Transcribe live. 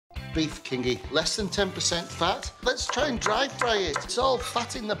beef, Kingy. Less than 10% fat. Let's try and dry fry it. It's all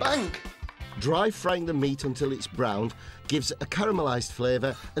fat in the bank. Dry frying the meat until it's browned gives it a caramelised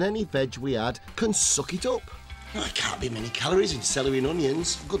flavour, and any veg we add can suck it up. Oh, there can't be many calories in celery and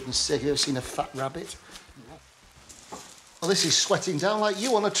onions. For goodness sake, have you ever seen a fat rabbit? Well, this is sweating down like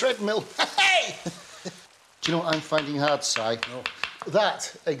you on a treadmill. Hey! Do you know what I'm finding hard, Si? No.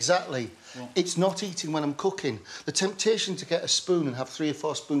 That, exactly. Yeah. It's not eating when I'm cooking. The temptation to get a spoon and have 3 or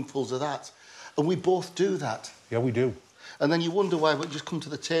 4 spoonfuls of that. And we both do that. Yeah, we do. And then you wonder why we just come to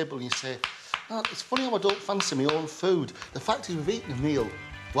the table and you say, oh, it's funny how I don't fancy my own food. The fact is we've eaten a meal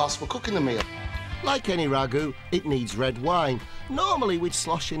whilst we're cooking the meal. Like any ragu, it needs red wine. Normally we'd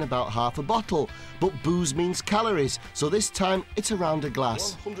slosh in about half a bottle, but booze means calories, so this time it's around a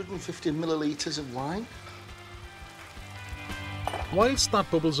glass. 150 millilitres of wine. Whilst that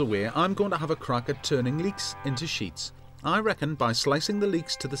bubbles away, I'm going to have a crack at turning leeks into sheets. I reckon by slicing the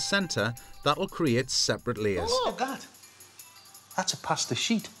leeks to the centre, that'll create separate layers. Oh, look at that. That's a pasta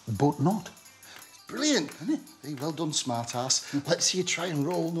sheet, but not. Brilliant, isn't it? Hey, well done, smart ass. Let's see you try and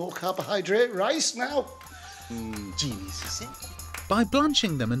roll no carbohydrate rice now. Genius, is it? By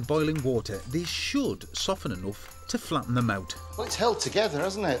blanching them in boiling water, they should soften enough to flatten them out. Well, it's held together,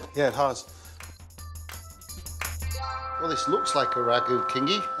 hasn't it? Yeah, it has. Well, this looks like a ragu,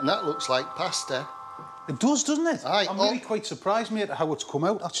 Kingy, and that looks like pasta. It does, doesn't it? Aye, I'm really quite surprised, mate, at how it's come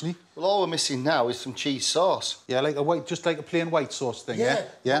out, actually. Well, all we're missing now is some cheese sauce. Yeah, like a white, just like a plain white sauce thing, yeah?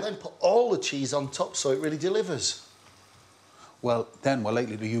 Yeah. And then put all the cheese on top so it really delivers. Well, then we're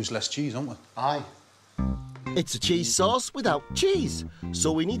likely to use less cheese, aren't we? Aye. It's a cheese sauce without cheese,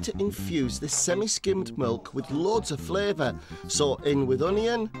 so we need to infuse this semi-skimmed milk with loads of flavour. So in with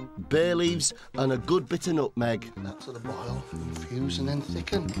onion, bay leaves and a good bit of nutmeg. That to the boil, infuse and then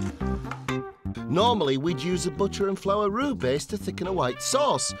thicken. Normally we'd use a butter and flour roux base to thicken a white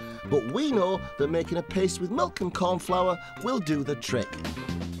sauce, but we know that making a paste with milk and corn flour will do the trick.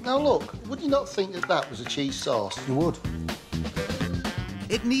 Now look, would you not think that that was a cheese sauce? You would.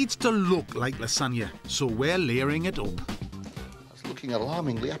 It needs to look like lasagna, so we're layering it up. That's looking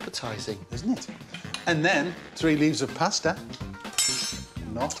alarmingly appetising. Isn't it? And then 3 leaves of pasta.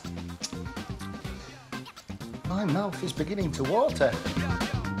 Not. My mouth is beginning to water.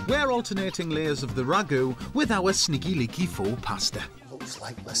 We're alternating layers of the ragu with our sneaky leaky faux pasta. Looks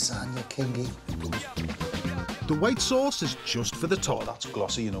like lasagna, Kingy. The white sauce is just for the top. That's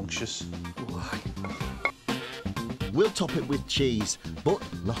glossy and unctuous. Why? We'll top it with cheese, but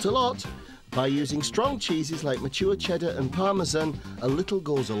not a lot. By using strong cheeses like mature cheddar and parmesan, a little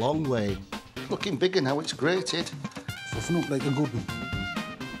goes a long way. Looking bigger now, it's grated. Fluffing up like a good one.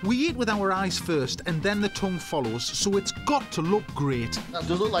 We eat with our eyes first and then the tongue follows, so it's got to look great. That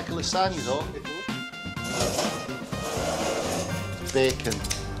does look like a lasagna, though. Bacon.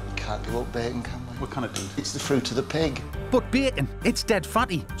 You can't give up bacon, can we? What kind of do? It's the fruit of the pig. But bacon, it's dead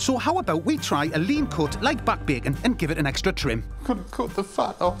fatty. So how about we try a lean cut like back bacon and give it an extra trim? Couldn't cut the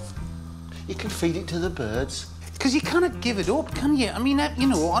fat off. You can feed it to the birds. Because you can't give it up, can you? I mean, you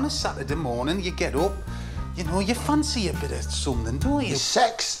know, on a Saturday morning, you get up, you know, you fancy a bit of something, don't you? It's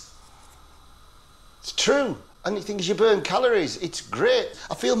sex. It's true. And you think as you burn calories, it's great.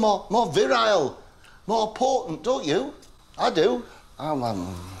 I feel more virile, more potent, don't you? I do.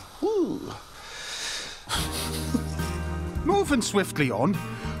 Whoo. Moving swiftly on,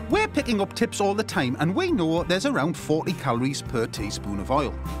 we're picking up tips all the time and we know there's around 40 calories per teaspoon of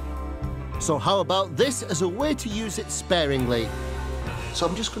oil. So how about this as a way to use it sparingly? So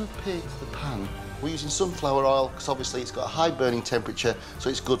I'm just going to plate the pan. We're using sunflower oil because obviously it's got a high burning temperature, so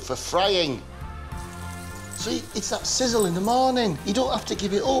it's good for frying. See, it's that sizzle in the morning. You don't have to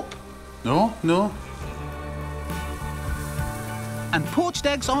give it up. No, no. And poached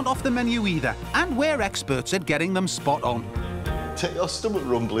eggs aren't off the menu either, and we're experts at getting them spot on. Take your stomach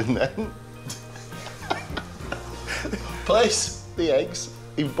rumbling then. Place the eggs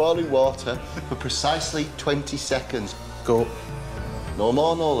in boiling water for precisely 20 seconds. Go. No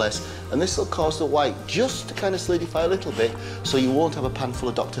more, no less. And this will cause the white just to kind of solidify a little bit so you won't have a pan full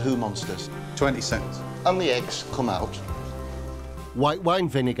of Doctor Who monsters. 20 seconds. And the eggs come out. White wine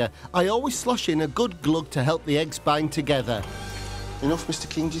vinegar. I always slosh in a good glug to help the eggs bind together. Enough, Mr.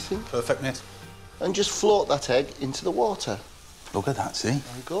 King, do you think? Perfect, mate. And just float that egg into the water. Look at that, see?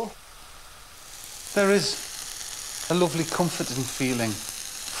 There you go. There is a lovely comforting feeling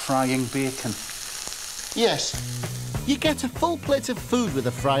frying bacon. Yes. You get a full plate of food with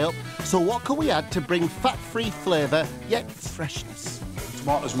a fry-up, so what can we add to bring fat-free flavour, yet freshness?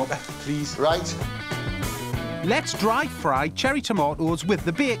 Tomatoes, mucker, please. Right. Let's dry fry cherry tomatoes with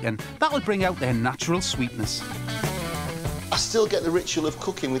the bacon. That'll bring out their natural sweetness. I still get the ritual of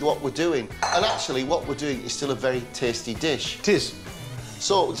cooking with what we're doing. And actually, what we're doing is still a very tasty dish. It is.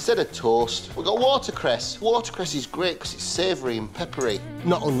 So instead of toast, we've got watercress. Watercress is great because it's savoury and peppery.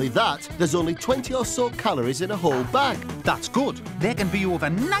 Not only that, there's only 20 or so calories in a whole bag. That's good. There can be over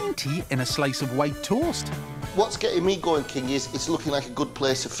 90 in a slice of white toast. What's getting me going, King, is it's looking like a good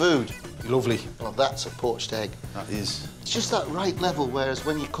place of food. Lovely. Well, that's a poached egg. That is. It's just that right level, whereas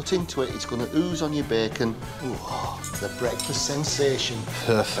when you cut into it, it's going to ooze on your bacon. Ooh, it's the breakfast sensation.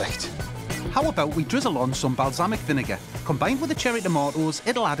 Perfect. How about we drizzle on some balsamic vinegar? Combined with the cherry tomatoes,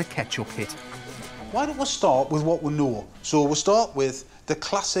 it'll add a ketchup hit. Why don't we start with what we know? So we'll start with the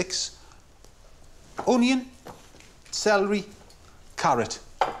classics. Onion, celery, carrot.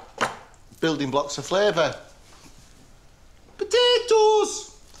 Building blocks of flavour. Potatoes!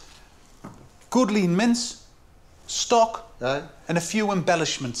 Good lean mince, stock, Aye. and a few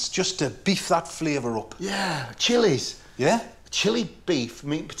embellishments just to beef that flavour up. Yeah, chilies. Yeah? Chili beef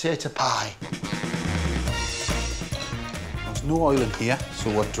meat potato pie. There's no oil in here,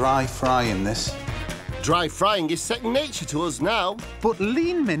 so we're dry frying this. Dry frying is second nature to us now. But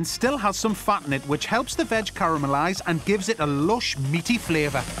lean mince still has some fat in it, which helps the veg caramelise and gives it a lush, meaty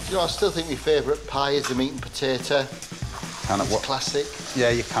flavour. You know, I still think my favourite pie is the meat and potato. Can it It's classic. Yeah,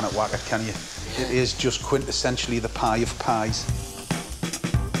 you cannot whack it, can you? It is just quintessentially the pie of pies.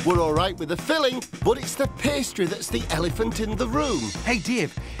 We're all right with the filling, but it's the pastry that's the elephant in the room. Hey,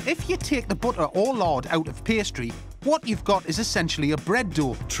 Dave, if you take the butter or lard out of pastry, what you've got is essentially a bread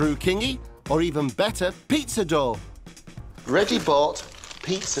dough. True, Kingy, or even better, pizza dough. Ready bought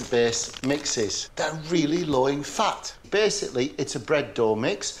pizza base mixes. They're really low in fat. Basically, it's a bread dough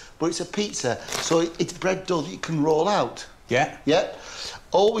mix, but it's a pizza, so it's bread dough that you can roll out. Yeah? Yeah.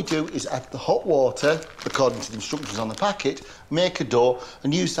 All we do is add the hot water, according to the instructions on the packet, make a dough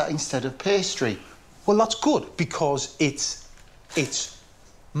and use that instead of pastry. Well, that's good because it's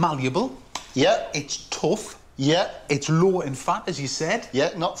malleable, Yeah. it's tough, Yeah. it's low in fat, as you said.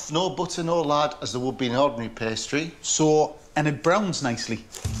 Yeah, no butter, no lard, as there would be in ordinary pastry. So, and it browns nicely.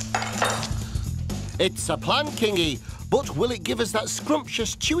 It's a plan, Kingy, but will it give us that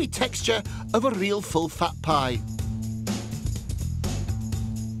scrumptious, chewy texture of a real full-fat pie?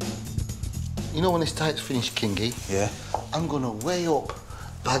 You know when this diet's finished, Kingy? Yeah. I'm going to weigh up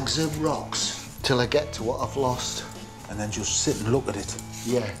bags of rocks till I get to what I've lost. And then just sit and look at it.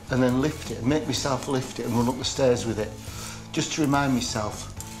 Yeah, and then lift it, and make myself lift it and run up the stairs with it. Just to remind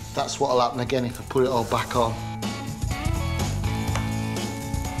myself, that's what'll happen again if I put it all back on.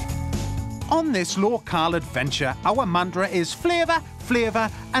 On this low-carb adventure, our mantra is flavour, flavour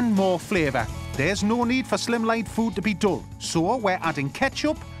and more flavour. There's no need for slimline food to be dull, so we're adding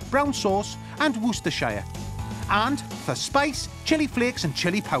ketchup, brown sauce and Worcestershire. And for spice, chilli flakes and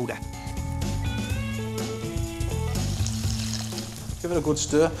chilli powder. Give it a good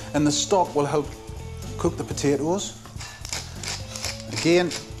stir, and the stock will help cook the potatoes. Again,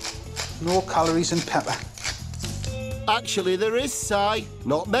 no calories in pepper. Actually, there is, Si.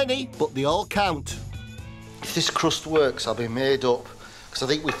 Not many, but they all count. If this crust works, I'll be made up. Because I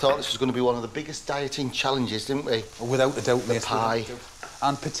think we thought this was going to be one of the biggest dieting challenges, didn't we? Without a doubt, The mate. pie.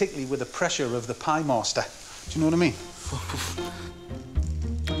 And particularly with the pressure of the pie master. Do you know what I mean?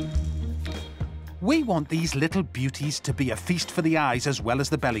 We want these little beauties to be a feast for the eyes as well as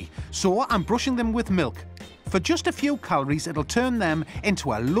the belly, so I'm brushing them with milk. For just a few calories, it'll turn them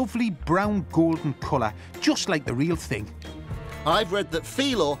into a lovely brown golden colour, just like the real thing. I've read that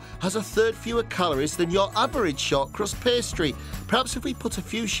phyllo has a third fewer calories than your average short crust pastry. Perhaps if we put a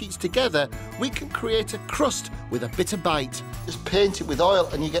few sheets together, we can create a crust with a bitter bite. Just paint it with oil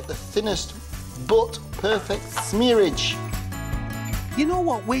and you get the thinnest but perfect smearage. You know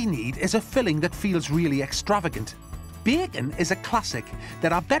what we need is a filling that feels really extravagant. Bacon is a classic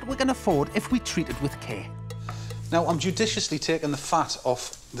that I bet we can afford if we treat it with care. Now, I'm judiciously taking the fat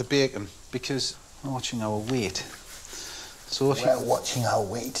off the bacon because I'm watching our weight. So if We're watching our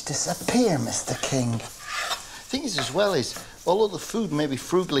weight disappear, Mr. King. Thing is, as well, is although the food may be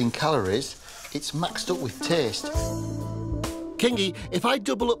frugal in calories, it's maxed up with taste. Kingy, if I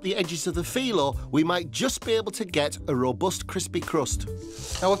double up the edges of the phyllo, we might just be able to get a robust, crispy crust.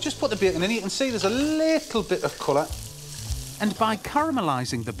 Now, I've just put the bacon in. You can see there's a little bit of colour. And by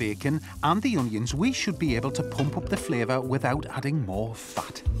caramelising the bacon and the onions, we should be able to pump up the flavour without adding more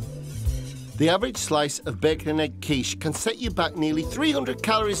fat. The average slice of bacon and egg quiche can set you back nearly 300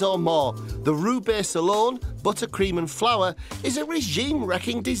 calories or more. The roux base alone, butter, cream and flour, is a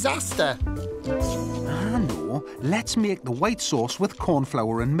regime-wrecking disaster. Ah, no. Let's make the white sauce with corn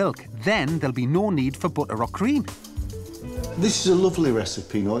flour and milk. Then there'll be no need for butter or cream. This is a lovely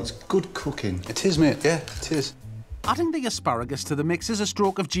recipe, you know, it's good cooking. It is, mate, yeah, it is. Adding the asparagus to the mix is a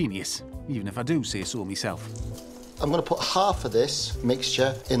stroke of genius, even if I do say so myself. I'm going to put half of this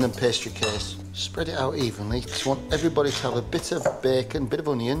mixture in the pastry case. Spread it out evenly. Just want everybody to have a bit of bacon, bit of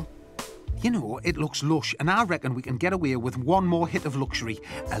onion. You know, it looks lush, and I reckon we can get away with one more hit of luxury,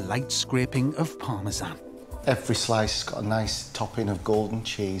 a light scraping of parmesan. Every slice has got a nice topping of golden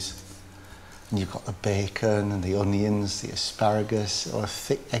cheese. And you've got the bacon and the onions, the asparagus, or a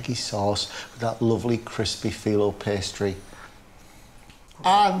thick eggy sauce with that lovely crispy phyllo pastry.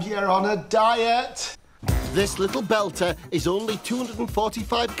 And you're on a diet! This little belter is only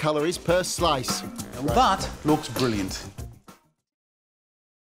 245 calories per slice. That looks brilliant.